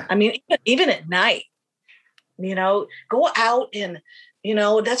 Yeah. I mean, even at night, go out and,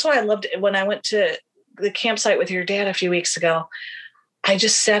 that's why I loved it when I went to the campsite with your dad a few weeks ago. I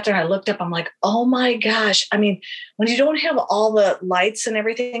just sat there and I looked up. I'm like, oh my gosh. I mean, when you don't have all the lights and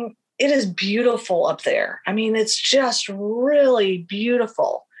everything, it is beautiful up there. I mean, it's just really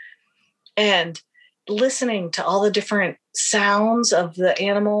beautiful. And listening to all the different sounds of the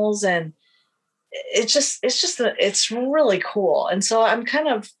animals, and it's really cool. And so I'm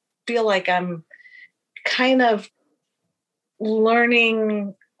feel like I'm kind of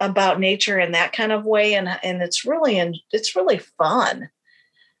learning about nature in that kind of way. And it's really fun.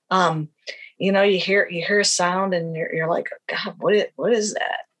 You hear a sound and you're like, God, what is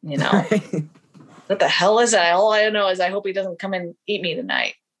that? What the hell is that? All I know is I hope he doesn't come and eat me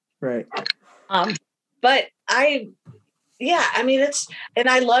tonight. Right. But I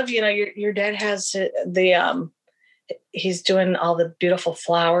love, your dad has he's doing all the beautiful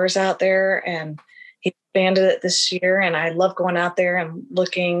flowers out there, and he expanded it this year. And I love going out there and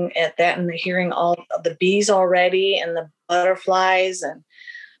looking at that and hearing all of the bees already and the butterflies. And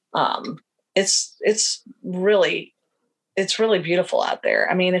it's really beautiful out there.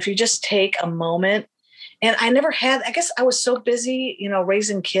 I mean, if you just take a moment, and I guess I was so busy,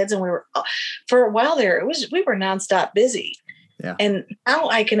 raising kids, and we were, for a while there, we were nonstop busy. Yeah. And now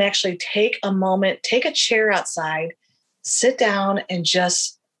I can actually take a moment, take a chair outside, sit down and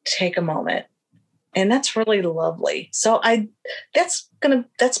just take a moment. And that's really lovely. So that's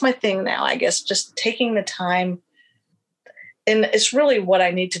my thing now, I guess, just taking the time. And it's really what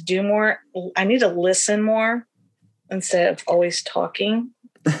I need to do more. I need to listen more instead of always talking.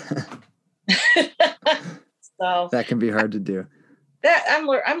 So that can be hard to do. That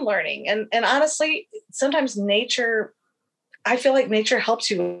I'm learning. And honestly, sometimes nature, I feel like nature helps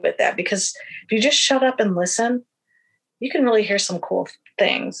you with that, because if you just shut up and listen, you can really hear some cool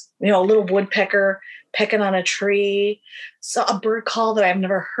things. A little woodpecker pecking on a tree, so a bird call that I've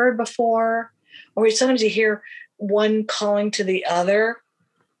never heard before, or sometimes you hear one calling to the other,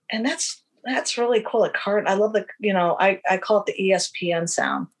 and that's really cool. I love I call it the ESPN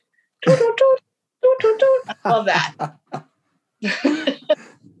sound. toot, toot. I love that.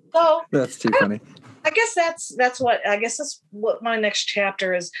 So that's too funny. I guess that's what my next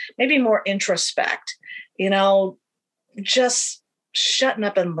chapter is. Maybe more introspect, just shutting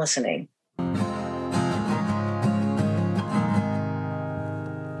up and listening.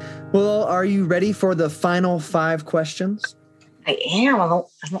 Well, are you ready for the final 5 questions? I am. I'm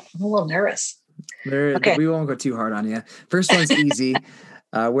a little nervous. Okay. We won't go too hard on you. First one's easy.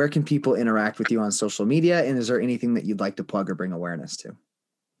 Where can people interact with you on social media? And is there anything that you'd like to plug or bring awareness to?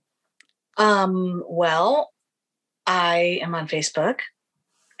 Well, I am on Facebook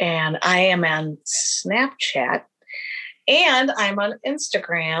and I am on Snapchat and I'm on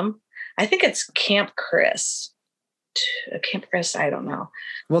Instagram. I think it's Camp Chris. Camp Chris, I don't know.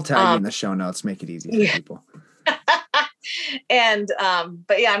 We'll tag you in the show notes, make it easy for people. And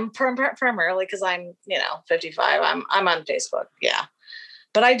but yeah, I'm primarily because I'm 55. I'm on Facebook. Yeah.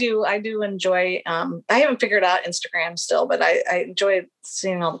 But I do enjoy I haven't figured out Instagram still, but I enjoy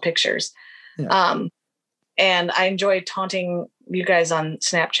seeing all the pictures. Yeah. And I enjoy taunting you guys on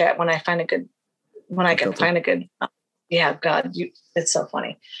Snapchat when I find a good yeah, God, it's so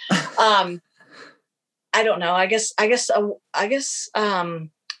funny. I don't know. I guess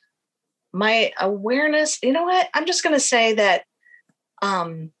my awareness, you know what? I'm just going to say that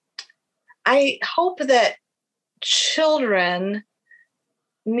I hope that children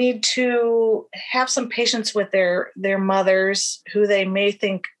need to have some patience with their mothers who they may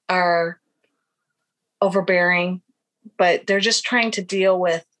think are overbearing, but they're just trying to deal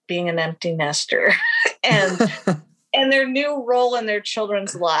with being an empty nester and their new role in their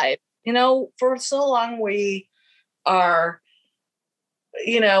children's life. For so long we are,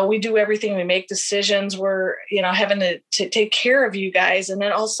 we do everything. We make decisions. We're, having to take care of you guys. And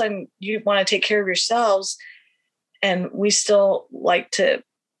then all of a sudden you want to take care of yourselves. And we still like to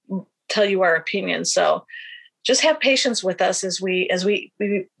tell you our opinion. So just have patience with us as we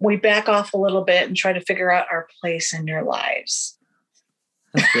back off a little bit and try to figure out our place in your lives.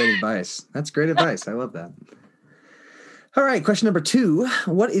 That's great advice. I love that. All right. Question number 2.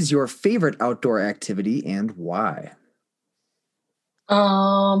 What is your favorite outdoor activity and why?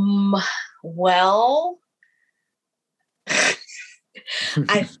 Well,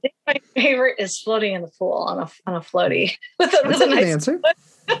 I think my favorite is floating in the pool on a floaty with a nice answer.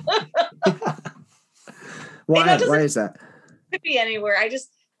 Why is that? It could be anywhere. I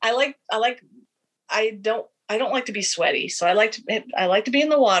don't like to be sweaty. So I like to be in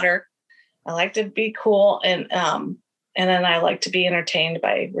the water. I like to be cool and then I like to be entertained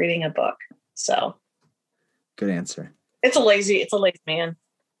by reading a book. So good answer. It's a lazy man.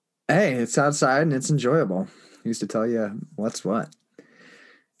 Hey, it's outside and it's enjoyable. I used to tell you what's what.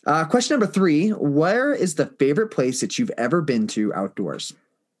 Question number 3. Where is the favorite place that you've ever been to outdoors?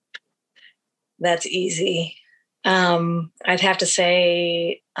 That's easy. I'd have to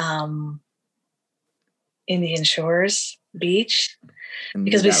say Indian Shores Beach.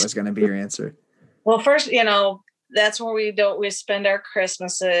 Because that was going to be your answer. Well, first, that's where we spend our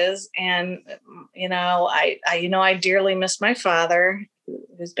Christmases. And, I dearly miss my father,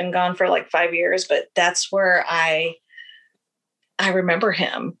 who's been gone for like 5 years, but that's where I remember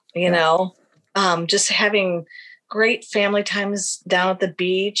him, just having great family times down at the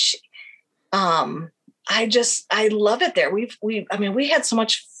beach. I love it there. We had so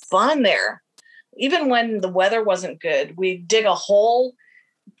much fun there. Even when the weather wasn't good, we dig a hole,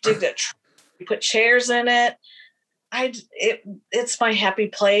 we put chairs in it. It's my happy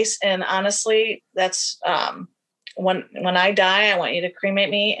place. And honestly, that's, when I die, I want you to cremate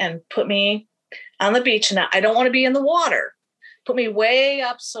me and put me on the beach. Now I don't want to be in the water. Put me way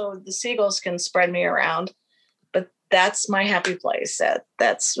up so the seagulls can spread me around. But that's my happy place.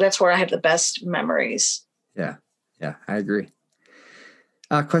 That's where I have the best memories. Yeah, I agree.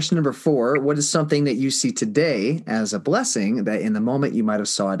 Question number 4. What is something that you see today as a blessing that in the moment you might have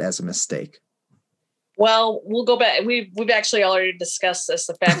saw it as a mistake? Well, we'll go back. We've actually already discussed this,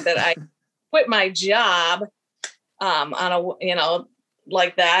 the fact that I quit my job on a,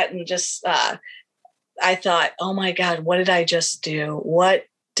 like that. And just, I thought, oh my God, what did I just do? What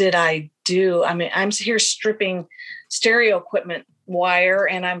did I do? I mean, I'm here stripping stereo equipment wire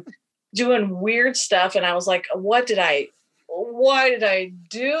and I'm doing weird stuff. And I was like, why did I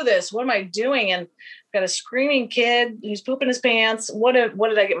do this? What am I doing? And I've got a screaming kid who's pooping his pants. What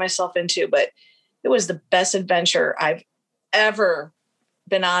did I get myself into? But it was the best adventure I've ever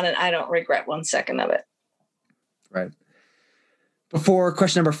been on. And I don't regret 1 second of it. Right. Before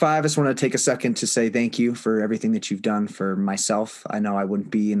question number 5, I just want to take a second to say thank you for everything that you've done for myself. I know I wouldn't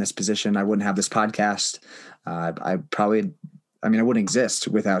be in this position. I wouldn't have this podcast. I probably I mean, I wouldn't exist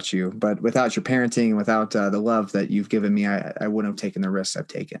without you, but without your parenting and without the love that you've given me, I wouldn't have taken the risks I've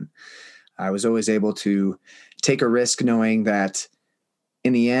taken. I was always able to take a risk knowing that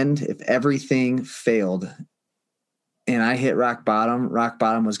in the end, if everything failed and I hit rock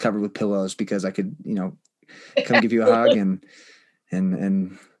bottom was covered with pillows because I could, come give you a hug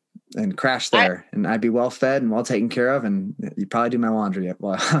and crash there, and I'd be well fed and well taken care of, and you'd probably do my laundry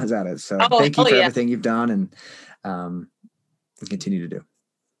while I was at it. So thank you for everything you've done and continue to do.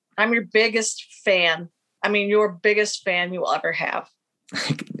 I'm your biggest fan. I mean, your biggest fan you will ever have.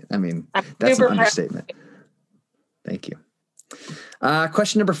 I mean, that's an understatement. Thank you.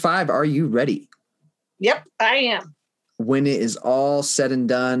 Question number 5. Are you ready? Yep, I am. When it is all said and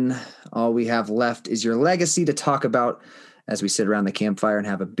done, all we have left is your legacy to talk about as we sit around the campfire and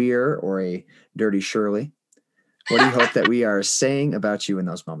have a beer or a Dirty Shirley. What do you hope that we are saying about you in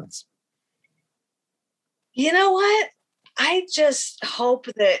those moments? You know what? I just hope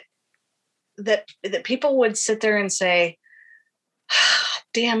that people would sit there and say,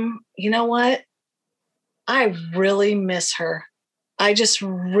 damn, you know what? I really miss her. I just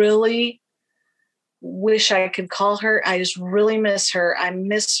really wish I could call her. I just really miss her. I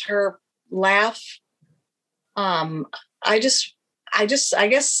miss her laugh. I guess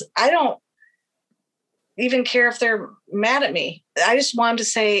I don't even care if they're mad at me. I just want them to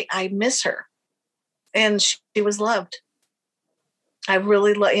say I miss her, and she was loved. I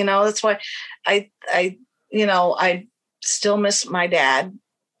really that's why I still miss my dad,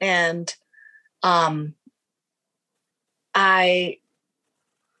 and I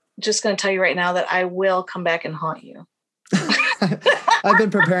just going to tell you right now that I will come back and haunt you. I've been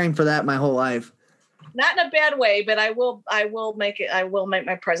preparing for that my whole life. Not in a bad way, but I will make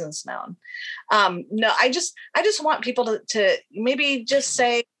my presence known. No, I just want people to maybe just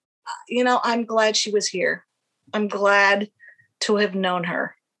say, I'm glad she was here. I'm glad to have known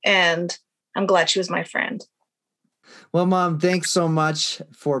her, and I'm glad she was my friend. Well, Mom, thanks so much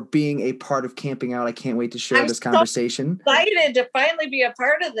for being a part of Camping Out. I can't wait to share this conversation. I'm excited to finally be a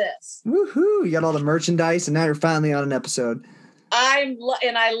part of this. Woohoo! You got all the merchandise, and now you're finally on an episode. I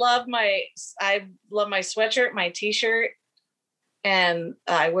love my sweatshirt, my t-shirt, and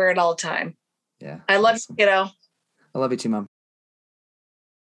I wear it all the time. Yeah. I love you, kiddo. I love you too, Mom.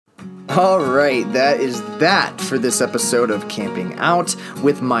 All right, that is that for this episode of Camping Out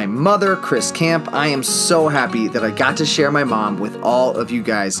with my mother, Chris Camp. I am so happy that I got to share my mom with all of you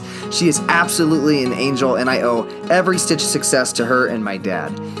guys. She is absolutely an angel, and I owe every stitch of success to her and my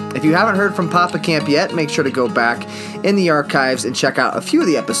dad. If you haven't heard from Papa Camp yet, make sure to go back in the archives and check out a few of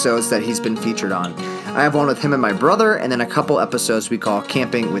the episodes that he's been featured on. I have one with him and my brother, and then a couple episodes we call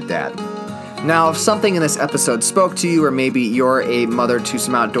Camping with Dad. Now, if something in this episode spoke to you, or maybe you're a mother to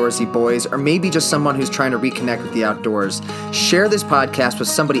some outdoorsy boys, or maybe just someone who's trying to reconnect with the outdoors, share this podcast with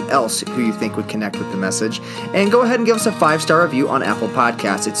somebody else who you think would connect with the message, and go ahead and give us a 5-star review on Apple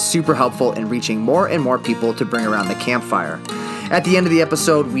Podcasts. It's super helpful in reaching more and more people to bring around the campfire. At the end of the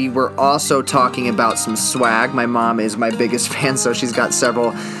episode, we were also talking about some swag. My mom is my biggest fan, so she's got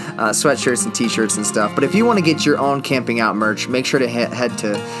several sweatshirts and t-shirts and stuff. But if you want to get your own Camping Out merch, make sure to head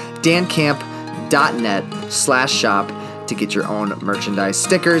to dancamp.net/shop to get your own merchandise.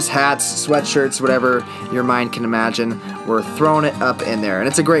 Stickers, hats, sweatshirts, whatever your mind can imagine. We're throwing it up in there, and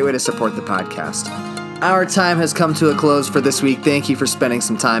it's a great way to support the podcast. Our time has come to a close for this week. Thank you for spending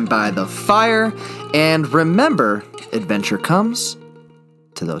some time by the fire. And remember, adventure comes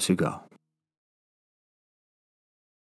to those who go.